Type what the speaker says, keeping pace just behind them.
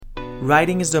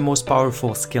Writing is the most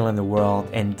powerful skill in the world,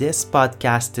 and this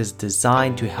podcast is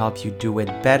designed to help you do it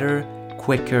better,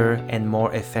 quicker, and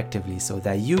more effectively so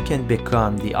that you can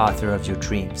become the author of your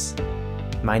dreams.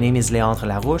 My name is Leandre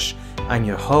Larouche. I'm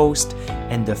your host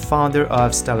and the founder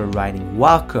of Stellar Writing.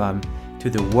 Welcome to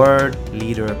the Word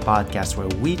Leader podcast, where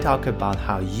we talk about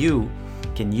how you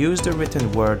can use the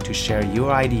written word to share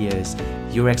your ideas,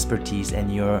 your expertise,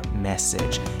 and your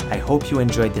message. I hope you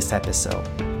enjoyed this episode.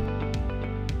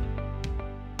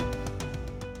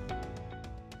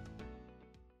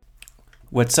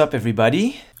 What's up,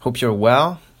 everybody? Hope you're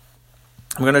well.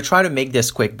 I'm going to try to make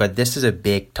this quick, but this is a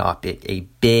big topic, a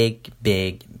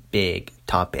big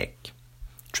topic.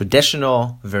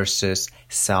 Traditional versus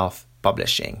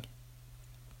self-publishing.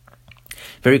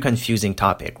 Very confusing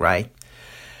topic, right?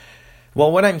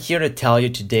 Well, what I'm here to tell you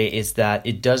today is that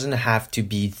it doesn't have to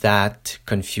be that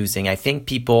confusing. I think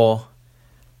people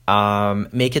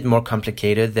make it more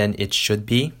complicated than it should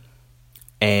be.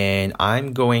 And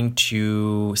I'm going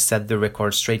to set the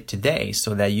record straight today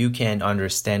so that you can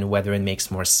understand whether it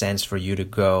makes more sense for you to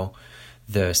go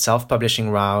the self-publishing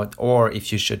route or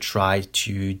if you should try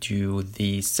to do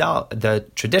the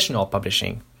traditional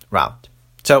publishing route.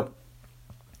 So,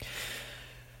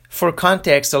 for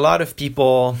context, a lot of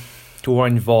people who are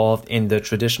involved in the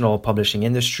traditional publishing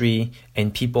industry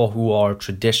and people who are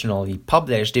traditionally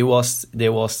published, they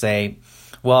will say,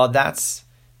 well, that's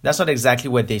not exactly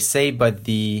what they say, but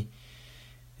the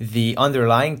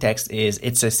underlying text is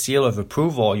it's a seal of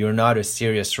approval. You're not a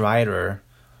serious writer.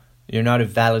 You're not a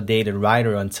validated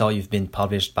writer until you've been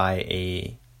published by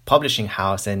a publishing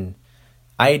house and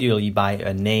ideally by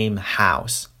a name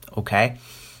house, okay?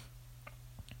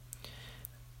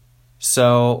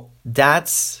 So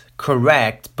that's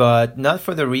correct, but not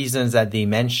for the reasons that they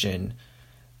mention.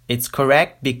 It's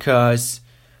correct because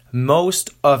most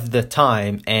of the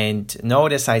time, and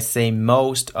notice I say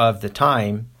most of the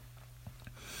time,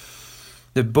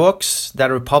 the books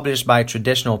that are published by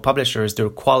traditional publishers, they're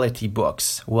quality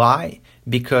books. Why?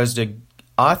 Because the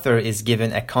author is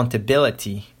given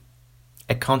accountability.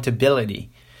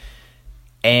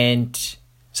 And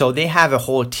so they have a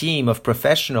whole team of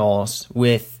professionals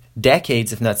with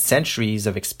decades, if not centuries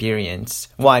of experience.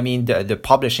 Well, I mean, the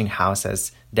publishing house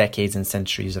has decades and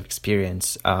centuries of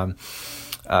experience.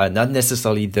 Not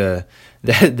necessarily the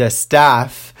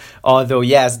staff, although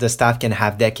yes, the staff can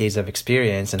have decades of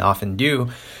experience and often do,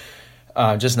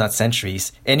 just not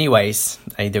centuries. Anyways,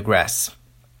 I digress.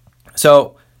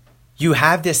 So you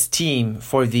have this team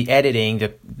for the editing,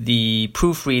 the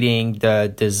proofreading,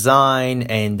 the design,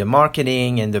 and the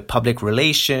marketing, and the public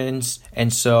relations.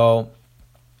 And so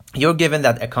you're given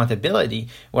that accountability.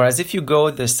 Whereas if you go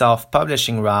the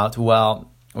self-publishing route,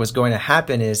 well, what's going to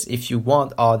happen is if you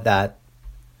want all that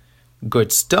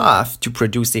good stuff to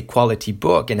produce a quality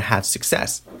book and have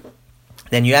success,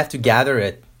 then you have to gather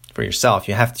it for yourself.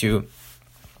 You have to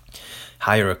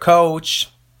hire a coach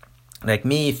like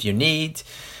me if you need,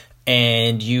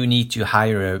 and you need to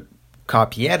hire a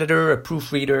copy editor, a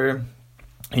proofreader.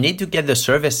 You need to get the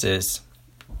services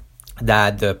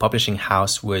that the publishing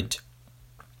house would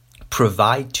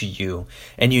provide to you,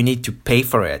 and you need to pay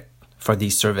for it, for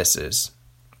these services.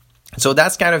 So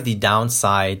that's kind of the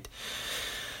downside.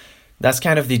 That's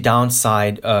kind of the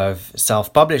downside of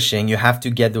self-publishing. You have to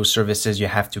get those services, you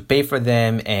have to pay for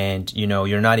them, and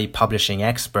you're not a publishing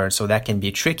expert, so that can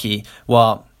be tricky.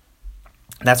 Well,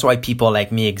 that's why people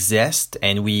like me exist,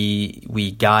 and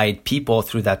we guide people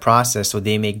through that process so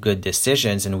they make good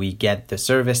decisions and we get the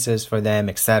services for them,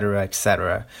 etc.,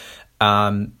 etc.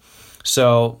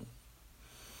 So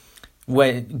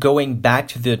when going back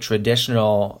to the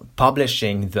traditional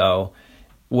publishing though,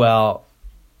 well,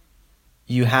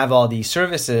 you have all these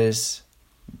services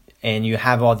and you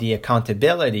have all the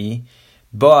accountability,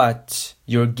 but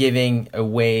you're giving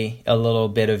away a little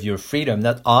bit of your freedom.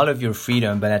 Not all of your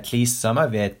freedom, but at least some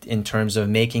of it in terms of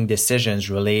making decisions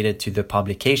related to the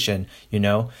publication.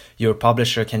 Your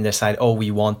publisher can decide, we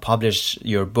won't publish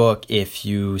your book if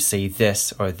you say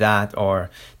this or that, or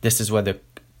this is what the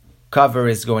cover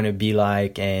is going to be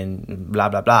like, and blah,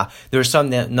 blah, blah. There are some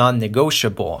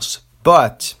non-negotiables,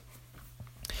 but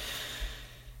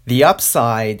the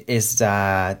upside is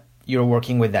that you're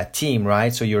working with that team,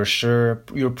 right? So you're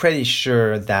pretty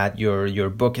sure that your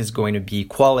book is going to be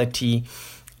quality,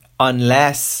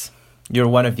 unless you're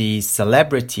one of these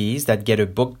celebrities that get a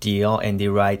book deal and they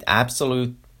write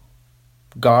absolute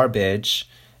garbage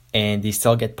and they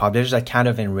still get published. That kind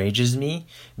of enrages me,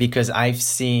 because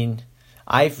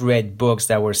I've read books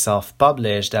that were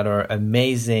self-published that are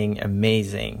amazing.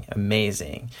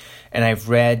 And I've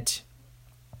read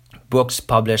books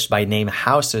published by name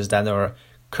houses that are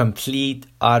complete,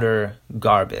 utter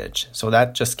garbage. So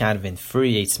that just kind of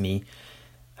infuriates me.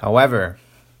 However,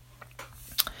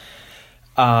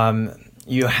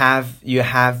 you have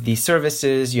the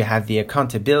services, you have the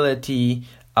accountability,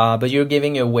 but you're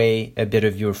giving away a bit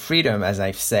of your freedom, as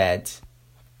I've said.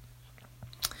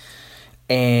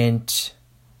 And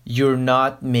you're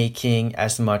not making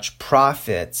as much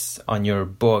profits on your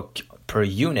book per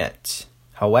unit.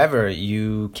 However,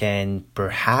 you can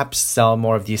perhaps sell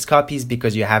more of these copies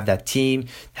because you have that team,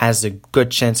 has a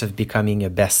good chance of becoming a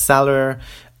bestseller.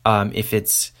 If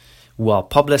it's well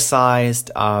publicized,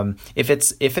 if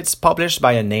it's published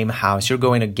by a name house, you're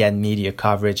going to get media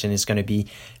coverage, and it's going to be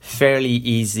fairly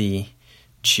easy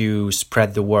to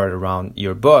spread the word around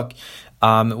your book.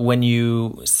 When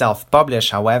you self-publish,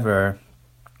 however,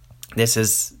 this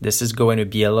is going to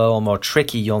be a little more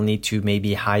tricky. You'll need to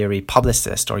maybe hire a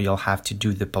publicist, or you'll have to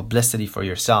do the publicity for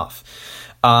yourself.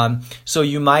 So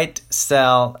you might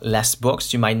sell less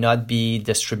books. You might not be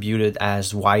distributed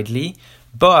as widely,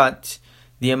 but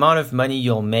the amount of money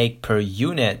you'll make per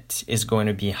unit is going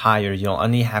to be higher. You'll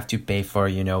only have to pay for,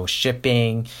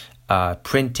 shipping,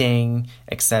 printing,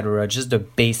 etc. Just the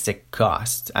basic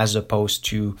cost, as opposed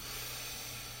to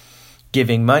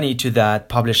giving money to that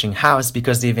publishing house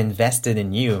because they've invested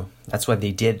in you. That's what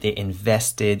they did. They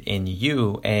invested in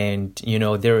you, and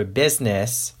they're a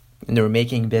business and they're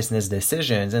making business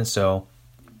decisions, and so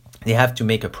they have to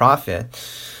make a profit.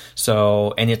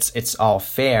 So, and it's all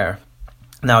fair.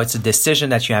 Now it's a decision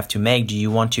that you have to make. Do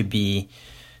you want to be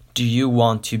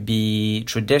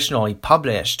traditionally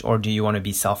published, or do you want to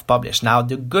be self-published? Now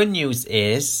the good news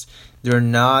is they're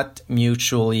not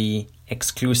mutually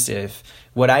exclusive.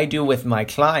 What I do with my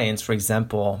clients, for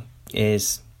example,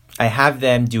 is I have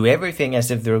them do everything as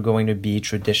if they're going to be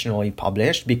traditionally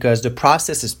published, because the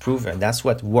process is proven. That's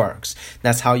what works.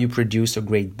 That's how you produce a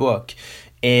great book.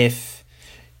 If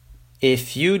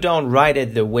you don't write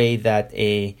it the way that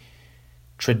a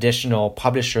traditional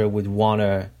publisher would want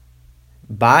to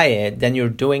buy it, then you're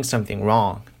doing something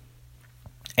wrong.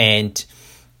 And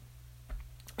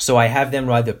so I have them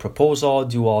write the proposal,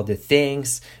 do all the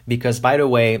things, because, by the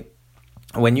way,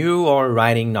 when you are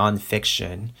writing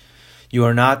nonfiction, you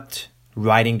are not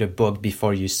writing the book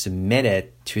before you submit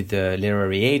it to the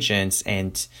literary agents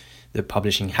and the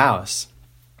publishing house.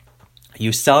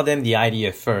 You sell them the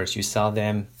idea first. You sell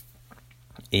them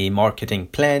a marketing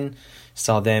plan,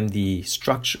 sell them the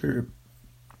structure,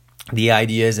 the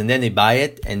ideas, and then they buy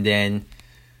it, and then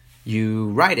you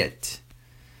write it.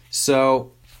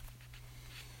 So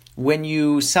when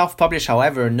you self-publish,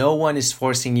 however, no one is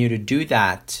forcing you to do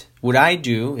that. What I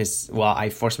do is, I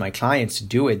force my clients to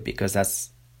do it because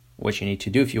that's what you need to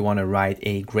do if you want to write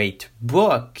a great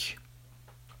book.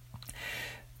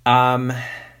 Lost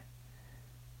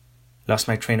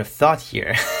my train of thought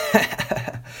here.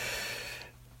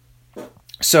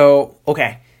 So,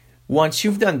 okay. Once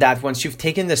you've done that, once you've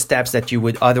taken the steps that you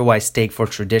would otherwise take for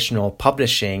traditional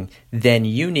publishing, then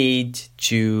you need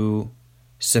to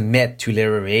submit to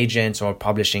literary agents or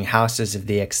publishing houses if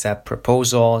they accept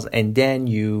proposals, and then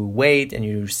you wait and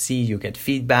you see, you get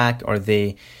feedback. Are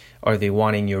they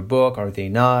wanting your book? Are they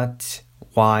not?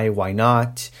 Why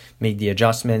not? Make the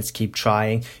adjustments, keep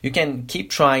trying. You can keep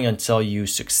trying until you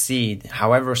succeed.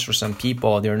 However, for some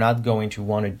people, they're not going to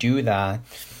want to do that,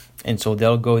 and so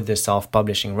they'll go the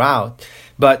self-publishing route.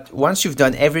 But once you've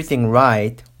done everything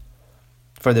right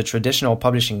for the traditional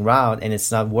publishing route and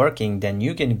it's not working, then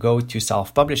you can go to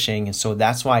self-publishing. And so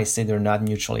that's why I say they're not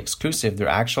mutually exclusive.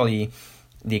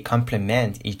 They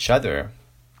complement each other.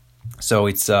 So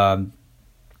I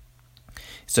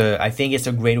think it's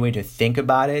a great way to think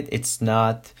about it.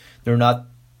 They're not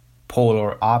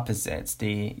polar opposites.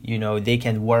 They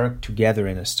can work together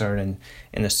in a certain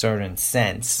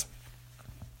sense.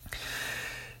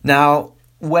 Now,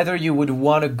 whether you would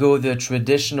want to go the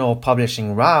traditional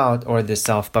publishing route or the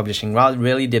self-publishing route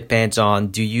really depends on,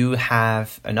 do you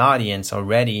have an audience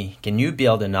already? Can you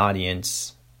build an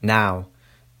audience now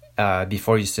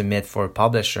before you submit for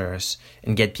publishers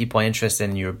and get people interested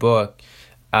in your book?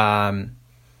 Now,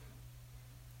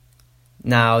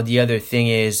 the other thing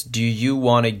is, do you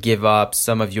want to give up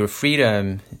some of your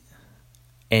freedom?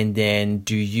 And then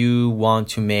do you want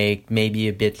to make maybe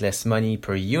a bit less money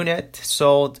per unit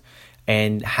sold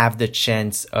and have the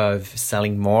chance of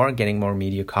selling more, getting more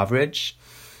media coverage?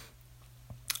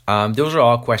 Those are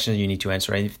all questions you need to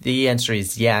answer. And if the answer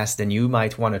is yes, then you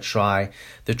might want to try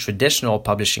the traditional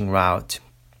publishing route.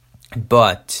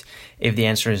 But if the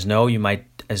answer is no, you might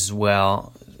as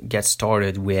well get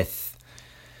started with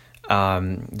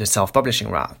the self-publishing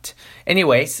route.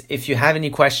 Anyways, if you have any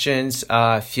questions,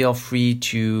 feel free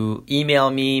to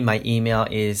email me. My email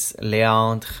is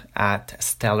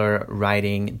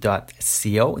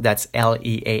leandre@stellarwriting.co. That's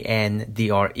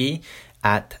LEANDRE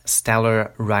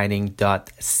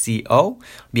 @stellarwriting.co.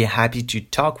 Be happy to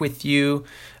talk with you,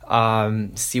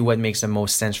 see what makes the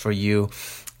most sense for you.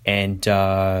 And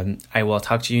I will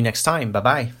talk to you next time.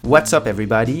 Bye-bye. What's up,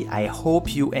 everybody? I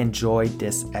hope you enjoyed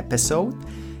this episode.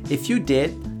 If you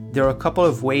did, there are a couple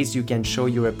of ways you can show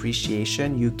your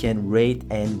appreciation. You can rate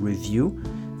and review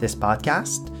this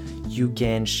podcast. You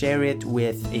can share it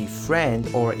with a friend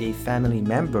or a family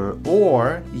member,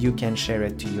 or you can share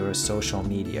it to your social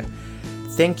media.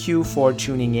 Thank you for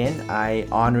tuning in. I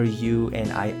honor you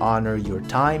and I honor your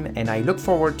time, and I look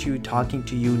forward to talking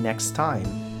to you next time.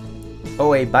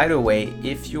 Oh, hey, by the way,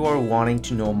 if you are wanting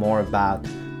to know more about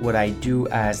what I do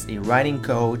as a writing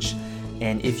coach,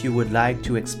 and if you would like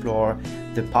to explore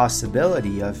the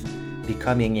possibility of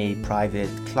becoming a private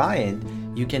client,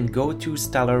 you can go to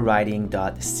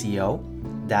stellarwriting.co.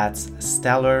 That's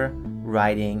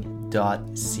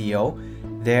stellarwriting.co.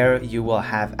 There you will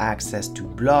have access to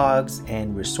blogs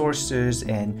and resources,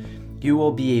 and you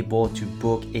will be able to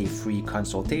book a free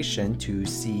consultation to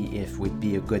see if it would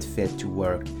be a good fit to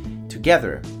work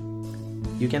together.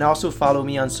 You can also follow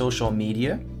me on social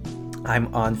media.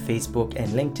 I'm on Facebook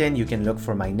and LinkedIn. You can look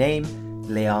for my name,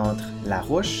 Leandre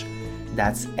Larouche.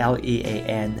 That's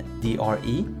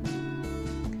LEANDRE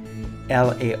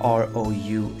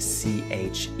LAROUCHE.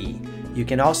 You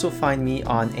can also find me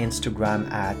on Instagram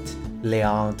at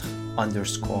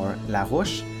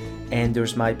Leandre_Larouche. And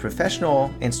there's my professional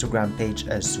Instagram page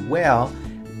as well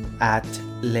at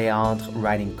Leandre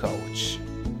Writing Coach.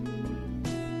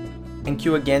 Thank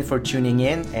you again for tuning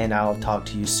in, and I'll talk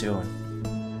to you soon.